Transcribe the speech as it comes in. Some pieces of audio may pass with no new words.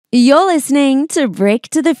You're listening to Brick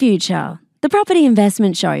to the Future, the property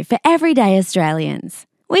investment show for everyday Australians.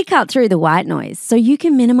 We cut through the white noise so you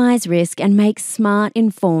can minimise risk and make smart,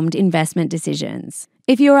 informed investment decisions.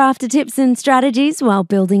 If you're after tips and strategies while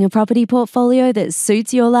building a property portfolio that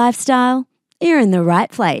suits your lifestyle, you're in the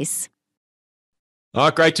right place.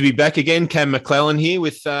 Oh, great to be back again. Cam McClellan here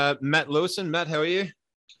with Matt Lewison. Matt, how are you?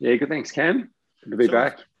 Yeah, good. Thanks, Cam. Good to be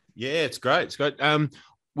back. Yeah, it's great. It's great.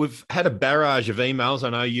 We've had a barrage of emails. I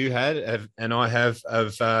know you and I have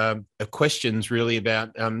of questions really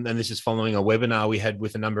about, and this is following a webinar we had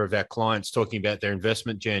with a number of our clients talking about their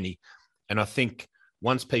investment journey. And I think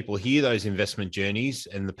once people hear those investment journeys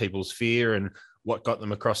and the people's fear and what got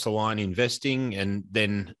them across the line investing, and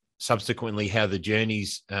then subsequently how the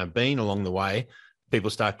journey's been along the way, people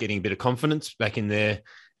start getting a bit of confidence back in their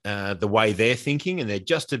the way they're thinking, and they're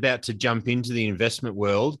just about to jump into the investment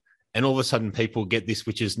world. And all of a sudden people get this,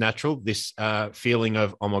 which is natural, this feeling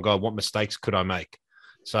of, oh my God, what mistakes could I make?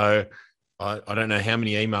 So I don't know how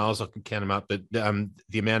many emails, I can count them up, but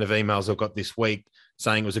the amount of emails I've got this week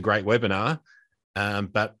saying it was a great webinar,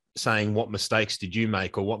 but saying what mistakes did you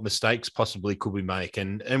make, or what mistakes possibly could we make,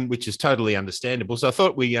 and which is totally understandable. So I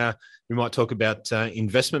thought we might talk about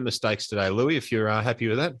investment mistakes today, Louis, if you're happy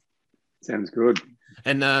with that. Sounds good.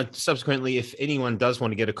 And subsequently, if anyone does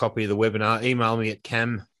want to get a copy of the webinar, email me at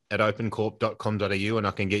cam@opencorp.com.au and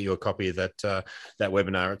I can get you a copy of that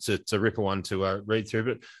webinar. It's a ripper one to read through.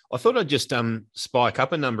 But I thought I'd just spike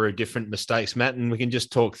up a number of different mistakes, Matt, and we can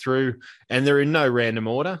just talk through. And they're in no random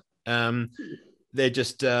order. They're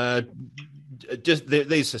just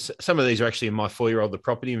these. Some of these are actually in my 4-year-old, The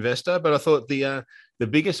Property Investor. But I thought the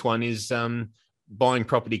biggest one is buying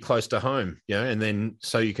property close to home, and then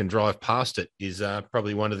so you can drive past it is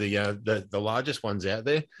probably one of the largest ones out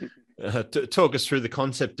there. Talk us through the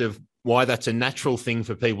concept of why that's a natural thing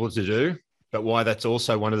for people to do, but why that's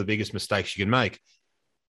also one of the biggest mistakes you can make.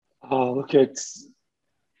 Oh, look, it's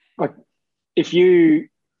like if you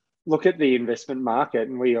look at the investment market,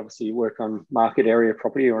 and we obviously work on market area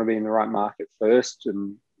property, you want to be in the right market first,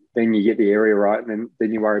 and then you get the area right, and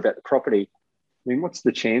then you worry about the property. I mean, what's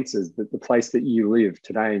the chances that the place that you live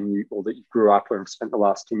today or that you grew up or have spent the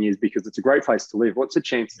last 10 years, because it's a great place to live, what's the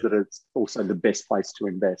chances that it's also the best place to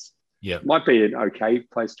invest? Yeah, might be an okay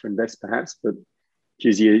place to invest perhaps, but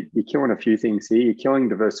geez, you're killing a few things here. You're killing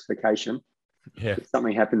diversification. Yeah. If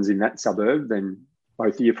something happens in that suburb, then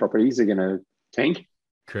both of your properties are going to tank.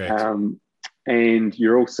 Correct. And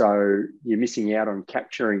you're missing out on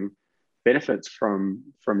capturing benefits from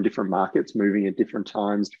different markets, moving at different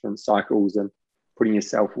times, different cycles, and putting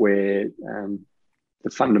yourself where the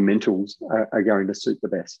fundamentals are going to suit the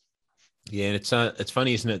best. Yeah, and it's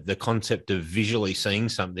funny, isn't it? The concept of visually seeing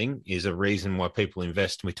something is a reason why people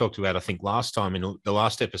invest. And we talked about, I think, last time in the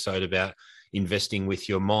last episode about investing with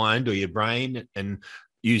your mind or your brain and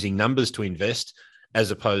using numbers to invest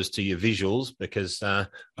as opposed to your visuals, because a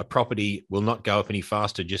property will not go up any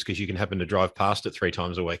faster just because you can happen to drive past it 3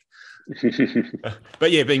 times a week.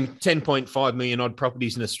 But yeah, being 10.5 million odd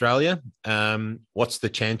properties in Australia, what's the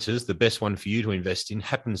chances the best one for you to invest in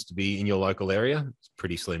happens to be in your local area? It's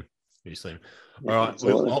pretty slim. Pretty slim. All right. I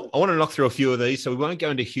want to knock through a few of these, so we won't go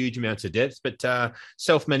into huge amounts of depth, but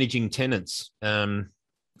self-managing tenants. I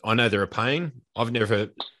know they're a pain. I've never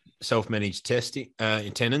self-managed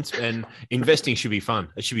tenants, and investing should be fun.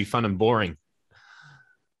 It should be fun and boring.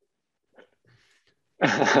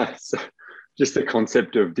 So just the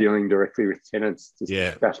concept of dealing directly with tenants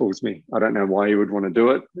just baffles me. I don't know why you would want to do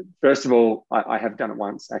it. First of all, I have done it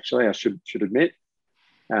once, actually, I should admit.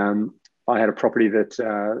 I had a property that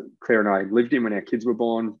Claire and I lived in when our kids were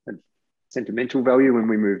born, had sentimental value. When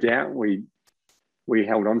we moved out, we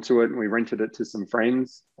held on to it and we rented it to some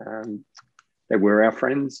friends. They were our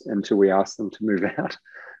friends until we asked them to move out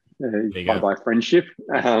by friendship.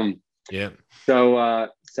 And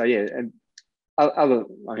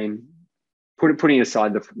putting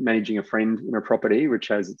aside the managing a friend in a property, which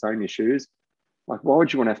has its own issues, like why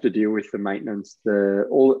would you want to have to deal with the maintenance,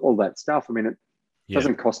 all that stuff? I mean, it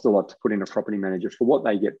doesn't cost a lot to put in a property manager for what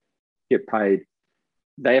they get paid.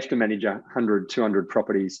 They have to manage 100, 200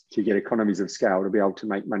 properties to get economies of scale to be able to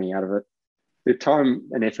make money out of it. The time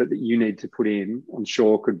and effort that you need to put in, I'm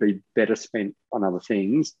sure, could be better spent on other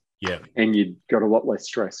things. Yeah. And you've got a lot less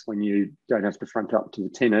stress when you don't have to front up to the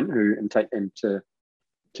tenant and take them to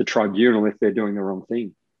tribunal if they're doing the wrong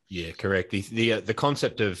thing. Yeah, correct. The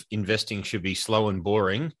concept of investing should be slow and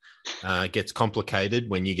boring. It gets complicated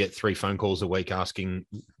when you get 3 phone calls a week asking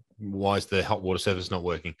why is the hot water service not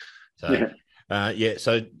working. So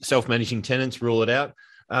so self-managing tenants, rule it out.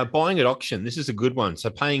 Buying at auction, this is a good one. So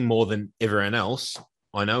paying more than everyone else,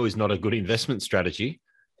 I know, is not a good investment strategy.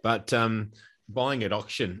 But buying at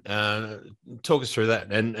auction, talk us through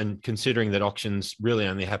that, and considering that auctions really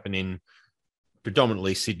only happen in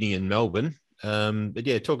predominantly Sydney and Melbourne. But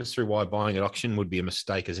yeah, talk us through why buying at auction would be a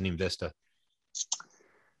mistake as an investor.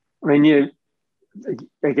 I mean,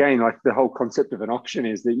 again, like the whole concept of an auction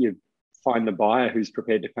is that you find the buyer who's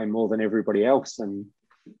prepared to pay more than everybody else. And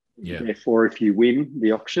therefore, if you win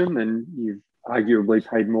the auction, then you've arguably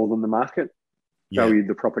paid more than the market valued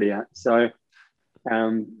the property at. So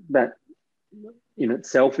that in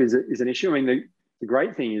itself is an issue. I mean, the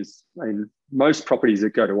great thing is, I mean, most properties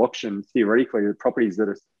that go to auction, theoretically, are properties that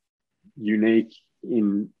are unique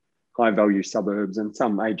in high value suburbs, and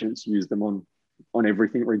some agents use them on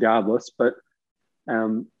everything regardless. But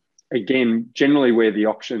again, generally where the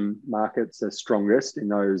auction markets are strongest, in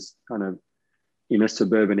those kind of inner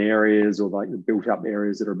suburban areas or like the built up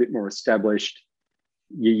areas that are a bit more established,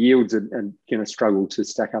 your yields are going to struggle to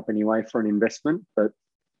stack up anyway for an investment. But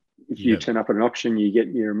if you turn up at an auction, you get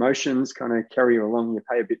your emotions kind of carry you along, you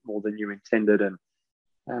pay a bit more than you intended.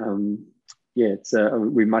 And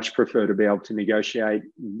we much prefer to be able to negotiate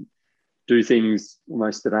and do things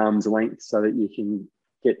almost at arm's length so that you can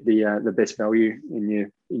get the best value in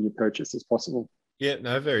your purchase as possible. Yeah,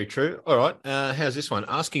 no, very true. All right. How's this one?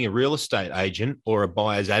 Asking a real estate agent or a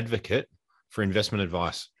buyer's advocate for investment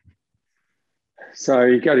advice. So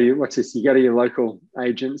you go to your local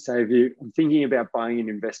agent, say, I'm thinking about buying an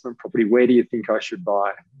investment property. Where do you think I should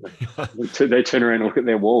buy? They turn around and look at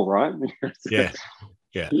their wall, right?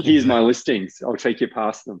 Yeah. Here's my listings. I'll take you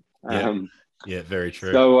past them. Very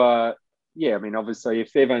true. So, I mean, obviously,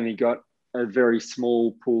 if they've only got a very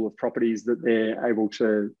small pool of properties that they're able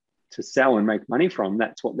to sell and make money from,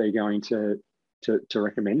 that's what they're going to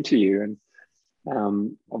recommend to you.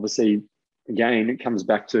 And obviously, again, it comes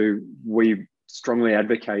back to, we strongly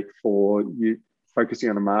advocate for you focusing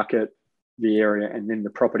on the market, the area, and then the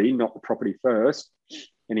property, not the property first.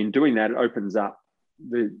 And in doing that, it opens up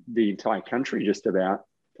the entire country just about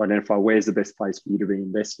to identify where's the best place for you to be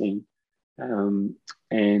investing.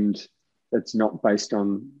 And it's not based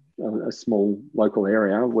on a small local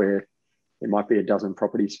area where there might be a dozen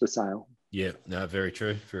properties for sale. Yeah, no, very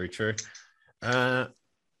true. Very true.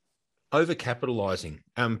 Overcapitalizing.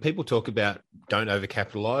 People talk about don't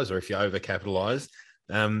overcapitalize, or if you overcapitalize,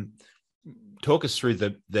 talk us through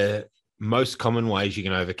the most common ways you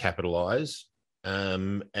can overcapitalize,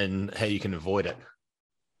 and how you can avoid it.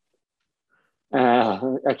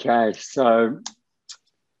 Okay, so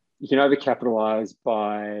you can overcapitalize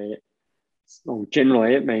by, well,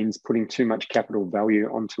 generally it means putting too much capital value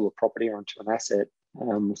onto a property or onto an asset,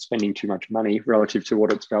 spending too much money relative to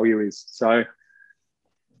what its value is. So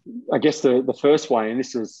I guess the first way, and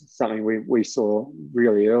this was something we saw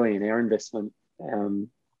really early in our investment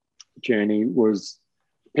journey, was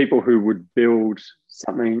people who would build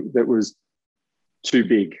something that was too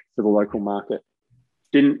big for the local market.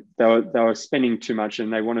 They were spending too much,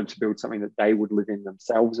 and they wanted to build something that they would live in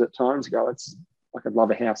themselves at times. It's like, I'd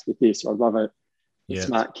love a house with this, or I'd love a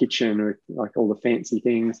smart kitchen with like all the fancy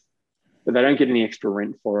things, but they don't get any extra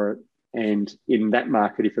rent for it. And in that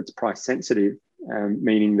market, if it's price sensitive,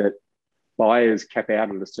 meaning that buyers cap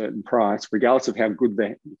out at a certain price, regardless of how good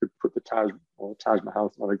you could put the Taj Mahal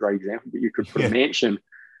is not a great example, but you could put a mansion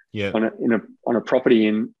on a property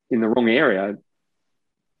in the wrong area,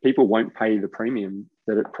 people won't pay the premium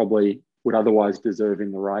that it probably would otherwise deserve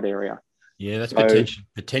in the right area. Yeah, that's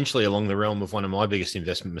potentially along the realm of one of my biggest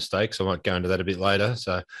investment mistakes. I might go into that a bit later.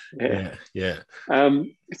 So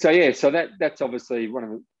so that's obviously one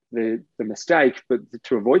of the mistake. But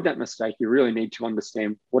to avoid that mistake, you really need to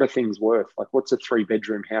understand, what are things worth? Like, what's a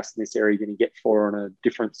 3-bedroom house in this area going to get for on a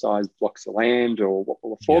different size blocks of land? Or what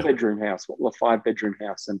will a 4-bedroom house? What will a 5-bedroom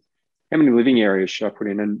house? And how many living areas should I put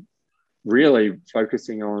in? And really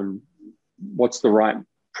focusing on what's the right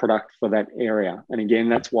product for that area. And again,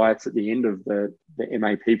 that's why it's at the end of the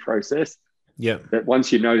MAP process. Yeah. That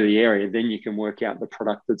once you know the area, then you can work out the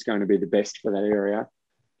product that's going to be the best for that area.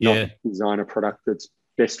 Not design a product that's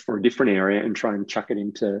best for a different area and try and chuck it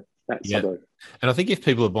into that suburb. And I think if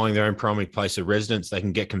people are buying their own primary place of residence, they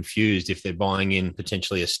can get confused if they're buying in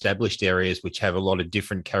potentially established areas which have a lot of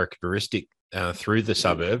different characteristic through the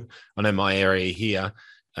suburb. I know my area here,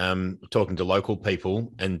 talking to local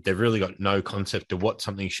people, and they've really got no concept of what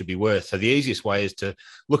something should be worth. So the easiest way is to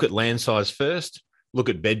look at land size first, look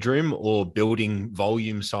at bedroom or building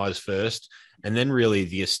volume size first, and then really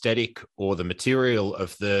the aesthetic or the material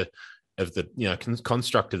of the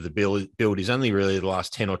construct of the build is only really the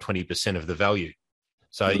last 10 or 20% of the value.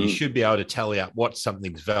 So you should be able to tally out what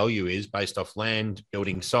something's value is based off land,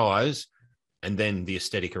 building size, and then the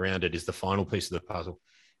aesthetic around it is the final piece of the puzzle.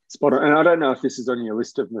 Spot on. And I don't know if this is on your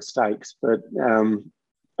list of mistakes, but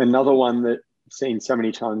another one that I've seen so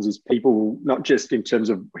many times is people, not just in terms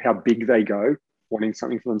of how big they go, wanting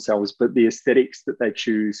something for themselves, but the aesthetics that they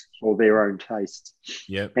choose for their own taste.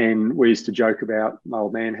 Yep. And we used to joke about my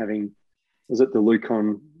old man having, was it the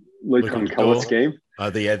Lucon colour scheme?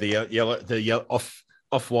 The yellow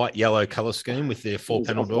off-white yellow colour scheme with their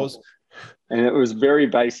 4-panel doors. And it was very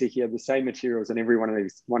basic. He had the same materials in every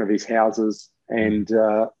one of his houses. And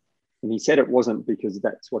he said it wasn't because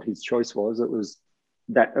that's what his choice was. It was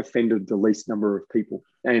that offended the least number of people.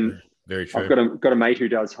 And very true. I've got a mate who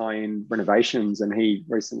does high-end renovations, and he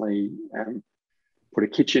recently put a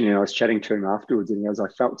kitchen in. I was chatting to him afterwards, and he goes, I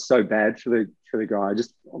felt so bad for the guy.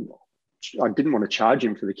 I didn't want to charge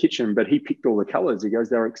him for the kitchen, but he picked all the colours. He goes,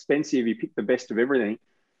 they were expensive. He picked the best of everything,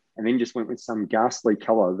 and then just went with some ghastly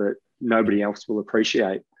colour that nobody else will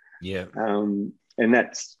appreciate. Yeah. And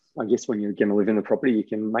that's, I guess, when you're going to live in the property, you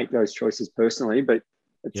can make those choices personally, but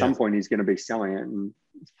at some point he's going to be selling it, and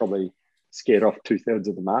it's probably scared off 2/3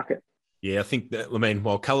 of the market. Yeah, I think that,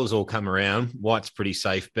 while colours all come around, white's pretty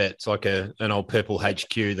safe bet. It's like an old purple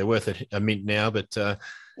HQ. They're worth a mint now, but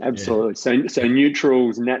absolutely. Yeah. So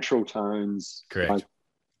neutrals, natural tones. Correct.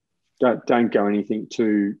 Don't go anything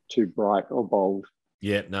too bright or bold.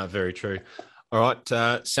 Yeah, no, very true. All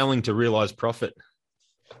right, selling to realise profit.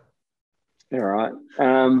 All right.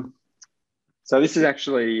 So this is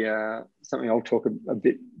actually something I'll talk a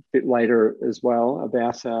bit later as well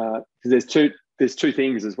about, because there's two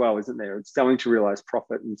things as well, isn't there? It's selling to realise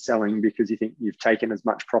profit, and selling because you think you've taken as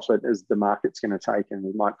much profit as the market's going to take, and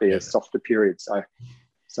there might be a softer period.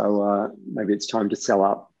 So maybe it's time to sell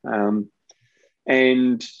up. And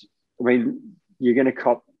I mean, you're going to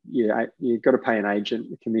cop. You've got to pay an agent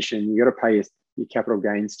a commission. You've got to pay your capital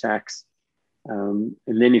gains tax. And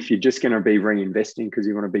then if you're just going to be reinvesting because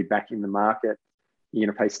you want to be back in the market, you're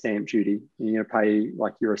going to pay stamp duty. You're going to pay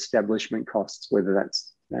like your establishment costs, whether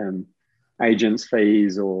that's agents'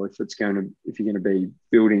 fees, or if you're going to be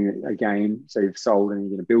building again, so you've sold and you're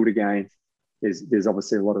going to build again, there's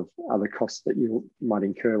obviously a lot of other costs that you might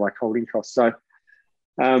incur, like holding costs. So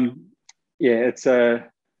it's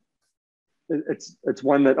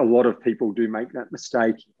one that a lot of people do make that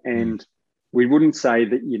mistake, and we wouldn't say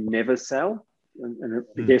that you never sell. And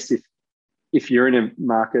I guess if you're in a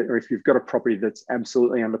market, or if you've got a property that's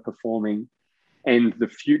absolutely underperforming and the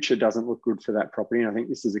future doesn't look good for that property, and I think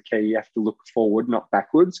this is a key, you have to look forward, not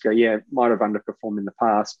backwards. Go, yeah, it might have underperformed in the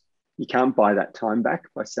past. You can't buy that time back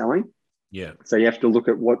by selling. Yeah. So you have to look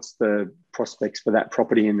at what's the prospects for that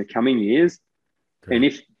property in the coming years. Correct. And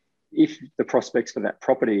if the prospects for that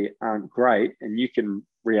property aren't great, and you can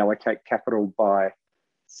reallocate capital by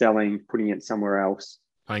selling, putting it somewhere else,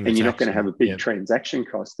 and you're not going to have a big transaction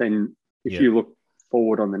cost, then if you look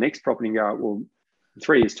forward on the next property and go, well, in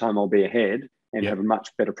 3 years' time I'll be ahead and have a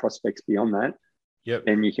much better prospects beyond that,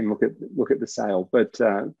 then you can look at the sale. But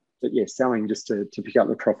yeah, selling just to pick up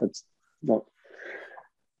the profits, not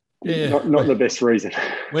the best reason.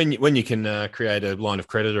 When you can create a line of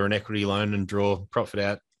credit or an equity loan and draw profit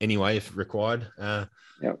out anyway if required. All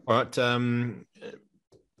right.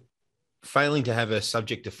 Failing to have a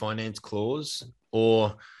subject to finance clause,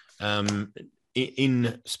 or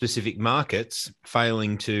in specific markets,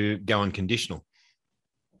 failing to go unconditional.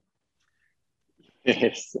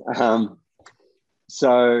 Yes.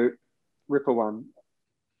 So Ripper one,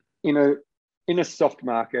 in a soft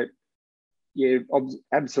market, you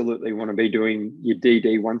absolutely want to be doing your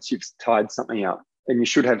DD once you've tied something up, and you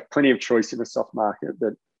should have plenty of choice in a soft market,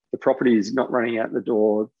 that the property is not running out the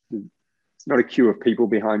door. It's not a queue of people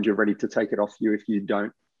behind you ready to take it off you if you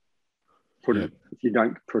don't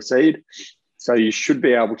proceed. So you should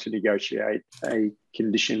be able to negotiate a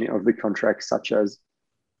condition of the contract, such as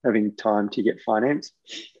having time to get finance.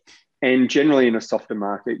 And generally in a softer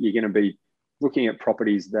market, you're going to be looking at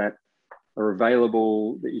properties that are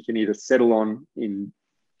available, that you can either settle on in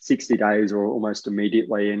 60 days or almost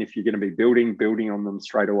immediately. And if you're going to be building on them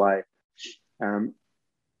straight away.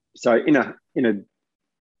 So in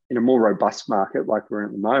a more robust market like we're in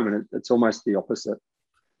at the moment, it's almost the opposite.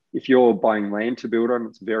 If you're buying land to build on,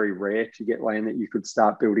 it's very rare to get land that you could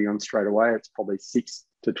start building on straight away. It's probably 6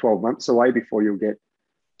 to 12 months away before you'll get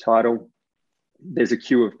title. There's a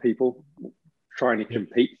queue of people trying to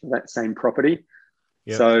compete for that same property.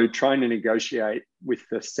 Yep. So trying to negotiate with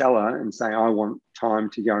the seller and saying, I want time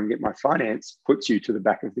to go and get my finance, puts you to the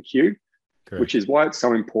back of the queue. Correct. Which is why it's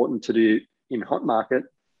so important to do in hot market,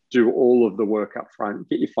 do all of the work up front,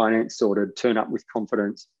 get your finance sorted, turn up with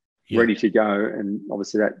confidence, ready to go. And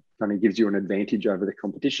obviously that kind of gives you an advantage over the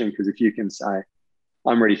competition, because if you can say,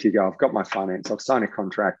 I'm ready to go, I've got my finance, I've signed a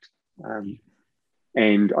contract,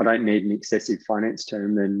 and I don't need an excessive finance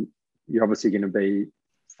term, then you're obviously going to be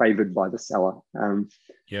favoured by the seller.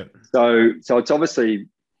 So it's obviously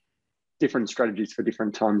different strategies for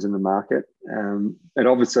different times in the market. And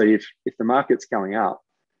obviously, if the market's going up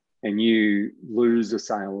and you lose a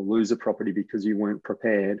sale or lose a property because you weren't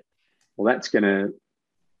prepared, well, that's going to,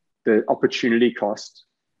 the opportunity cost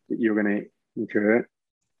that you're going to incur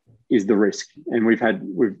is the risk. And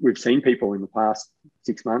we've seen people in the past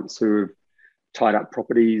 6 months who have tied up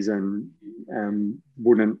properties and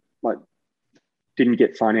didn't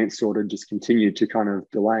get finance sorted, just continued to kind of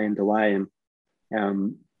delay, and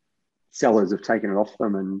sellers have taken it off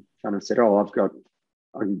them and kind of said, "Oh, I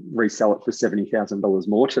can resell it for $70,000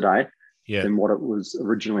 more today than what it was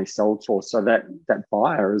originally sold for." So that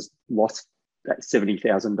buyer has lost that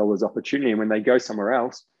 $70,000 opportunity, and when they go somewhere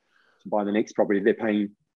else to buy the next property, they're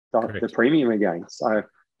paying the premium again. So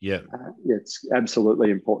it's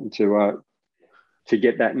absolutely important to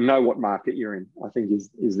get that and know what market you're in. I think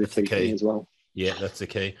is the key thing as well. Yeah, that's the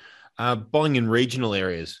key. Buying in regional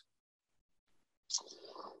areas.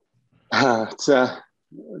 It's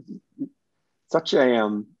such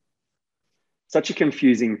a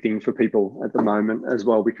confusing thing for people at the moment as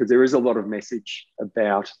well, because there is a lot of message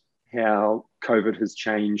about how COVID has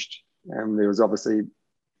changed. There was obviously a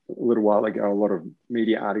little while ago a lot of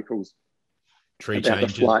media articles about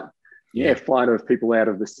the flight of people out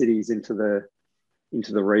of the cities into the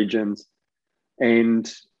regions, and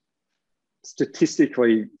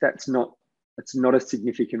statistically, it's not a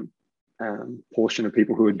significant portion of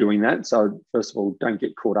people who are doing that. So first of all, don't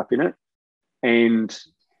get caught up in it. And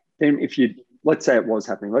then let's say it was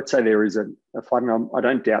happening, let's say there is a flight, and I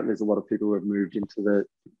don't doubt there's a lot of people who have moved into the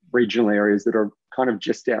regional areas that are kind of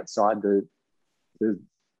just outside the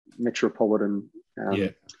metropolitan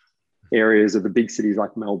areas of the big cities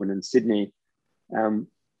like Melbourne and Sydney.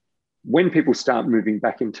 When people start moving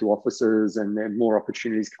back into offices and there are more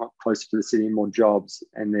opportunities closer to the city and more jobs,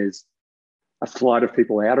 and there's a flight of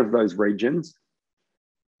people out of those regions,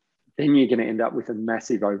 then you're going to end up with a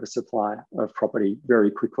massive oversupply of property very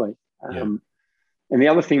quickly. And the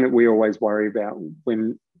other thing that we always worry about,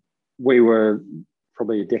 when we were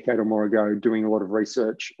probably a decade or more ago doing a lot of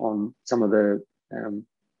research on some of the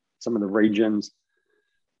regions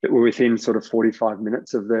that were within sort of 45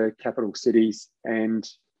 minutes of the capital cities, and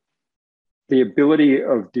the ability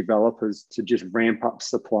of developers to just ramp up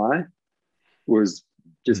supply was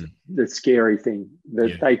just the scary thing,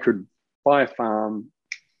 that they could buy a farm,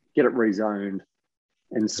 get it rezoned,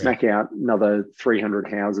 and smack out another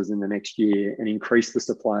 300 houses in the next year and increase the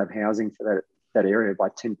supply of housing for that area by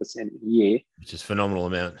 10% a year. Which is a phenomenal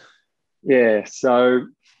amount. Yeah. So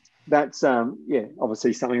that's,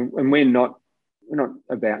 obviously something, and we're not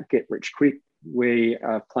about get rich quick. We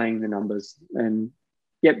are playing the numbers, and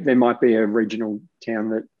there might be a regional town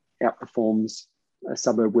that outperforms a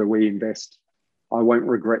suburb where we invest. I won't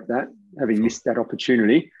regret that, having missed that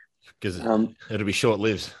opportunity. Because it'll be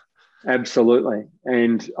short-lived. Absolutely.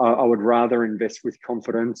 And I would rather invest with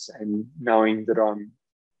confidence and knowing that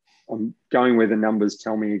I'm going where the numbers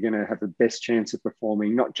tell me you're going to have the best chance of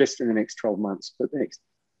performing, not just in the next 12 months, but the next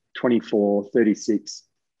 24, 36,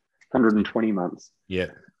 120 months.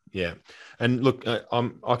 Yeah. Yeah. And look,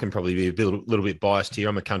 I can probably be a little bit biased here.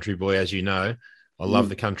 I'm a country boy, as you know. I love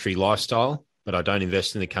the country lifestyle, but I don't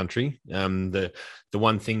invest in the country. The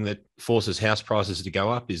one thing that forces house prices to go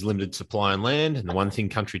up is limited supply on land. And the one thing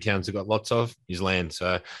country towns have got lots of is land.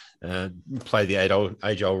 So play the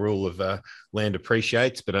age-old rule of land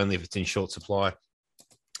appreciates, but only if it's in short supply.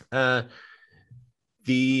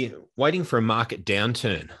 The waiting for a market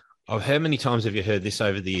downturn. How many times have you heard this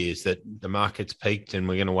over the years, that the market's peaked and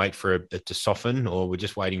we're going to wait for it to soften, or we're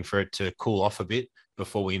just waiting for it to cool off a bit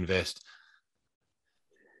before we invest?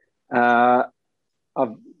 I've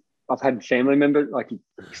had family members, like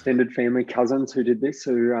extended family cousins, who did this,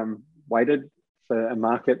 who waited for a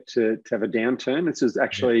market to have a downturn. This was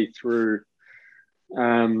actually through,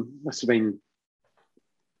 must have been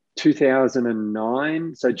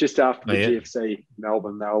 2009. So just after the GFC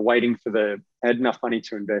Melbourne, they were waiting had enough money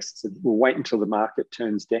to invest. So we'll wait until the market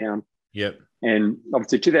turns down. Yep. And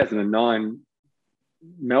obviously 2009,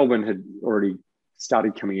 Melbourne had already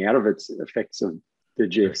started coming out of its effects of the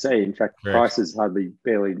GFC. In fact, prices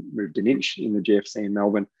barely moved an inch in the GFC in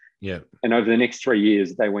Melbourne. Yeah. And over the next 3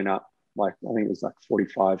 years, they went up I think it was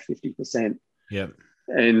 45, 50%. Yeah.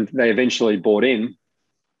 And they eventually bought in,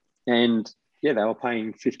 and they were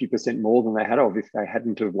paying 50% more than they had if they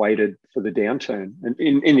hadn't have waited for the downturn. And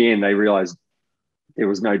in the end, they realized there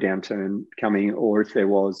was no downturn coming, or if there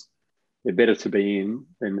was, they're better to be in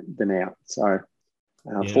than out. So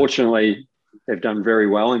fortunately, they've done very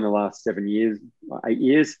well in the last 8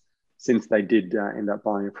 years since they did end up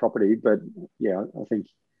buying a property. But yeah, I think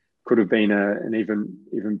could have been an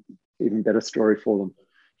even better story for them.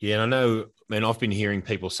 Yeah, and I know, man, I've been hearing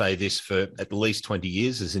people say this for at least 20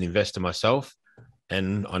 years as an investor myself.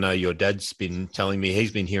 And I know your dad's been telling me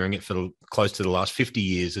he's been hearing it for close to the last 50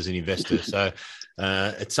 years as an investor. So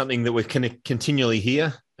it's something that we can continually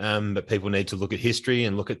hear, but people need to look at history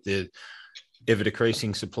and look at the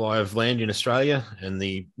ever-decreasing supply of land in Australia and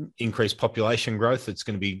the increased population growth that's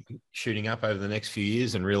going to be shooting up over the next few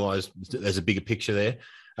years and realise there's a bigger picture there.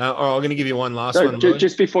 All right, I'm going to give you one last one.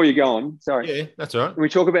 Just before you go on, sorry. Yeah, that's all right. We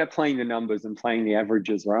talk about playing the numbers and playing the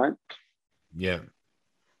averages, right? Yeah.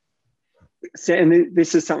 So, and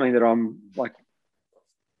this is something that I'm like,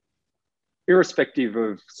 irrespective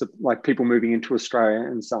of like people moving into Australia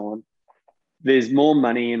and so on, there's more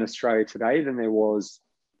money in Australia today than there was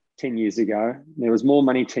 10 years ago. There was more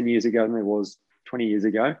money 10 years ago than there was 20 years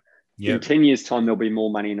ago. Yep. In 10 years' time, there'll be more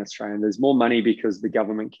money in Australia. And there's more money because the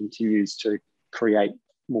government continues to create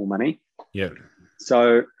more money. Yeah.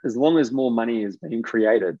 So as long as more money is being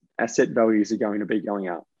created, asset values are going to be going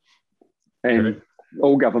up. And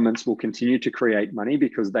all governments will continue to create money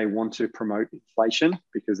because they want to promote inflation,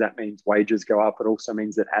 because that means wages go up. It also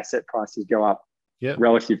means that asset prices go up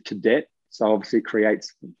relative to debt. So obviously it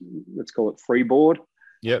creates, let's call it freeboard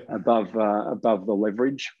above the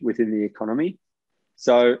leverage within the economy.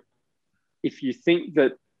 So if you think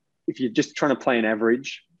that if you're just trying to play an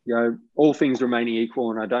average, you know, all things remaining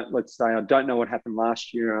equal, and let's say I don't know what happened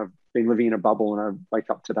last year. I've been living in a bubble and I wake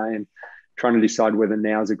up today and trying to decide whether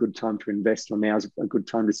now is a good time to invest or now is a good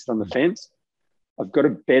time to sit on the fence. I've got a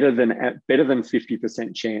better than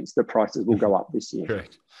 50% chance that prices will go up this year.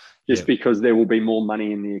 Correct. Just because there will be more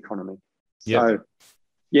money in the economy. So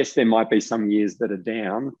yes, there might be some years that are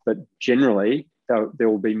down, but generally there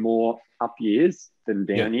will be more up years than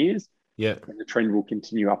down years. Yeah. And the trend will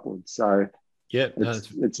continue upwards. So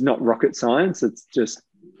it's not rocket science. It's just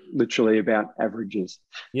literally about averages.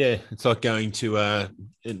 Yeah, it's like going to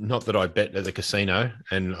not that I bet at the casino,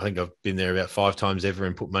 and I think I've been there about 5 times ever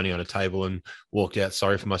and put money on a table and walked out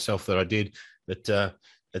sorry for myself that I did. But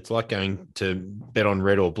it's like going to bet on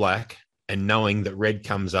red or black and knowing that red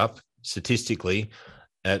comes up statistically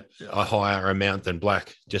at a higher amount than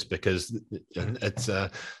black, just because it's so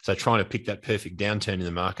trying to pick that perfect downturn in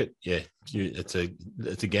the market. Yeah, it's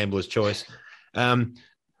a gambler's choice.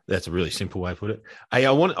 That's a really simple way to put it. Hey,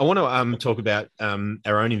 I want to talk about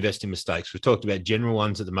our own investing mistakes. We've talked about general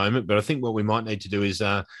ones at the moment, but I think what we might need to do is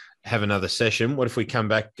have another session. What if we come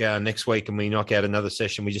back next week and we knock out another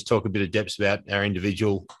session? We just talk a bit of depth about our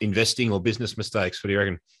individual investing or business mistakes. What do you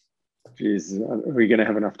reckon? Jeez, are we going to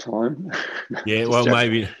have enough time? Yeah, well,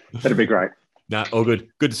 maybe. That'd be great. No, all good.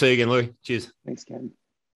 Good to see you again, Louis. Cheers. Thanks, Cam.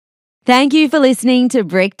 Thank you for listening to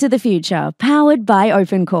Brick to the Future, powered by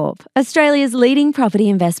OpenCorp, Australia's leading property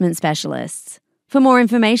investment specialists. For more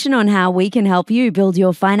information on how we can help you build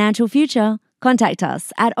your financial future, contact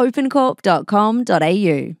us at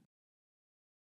opencorp.com.au.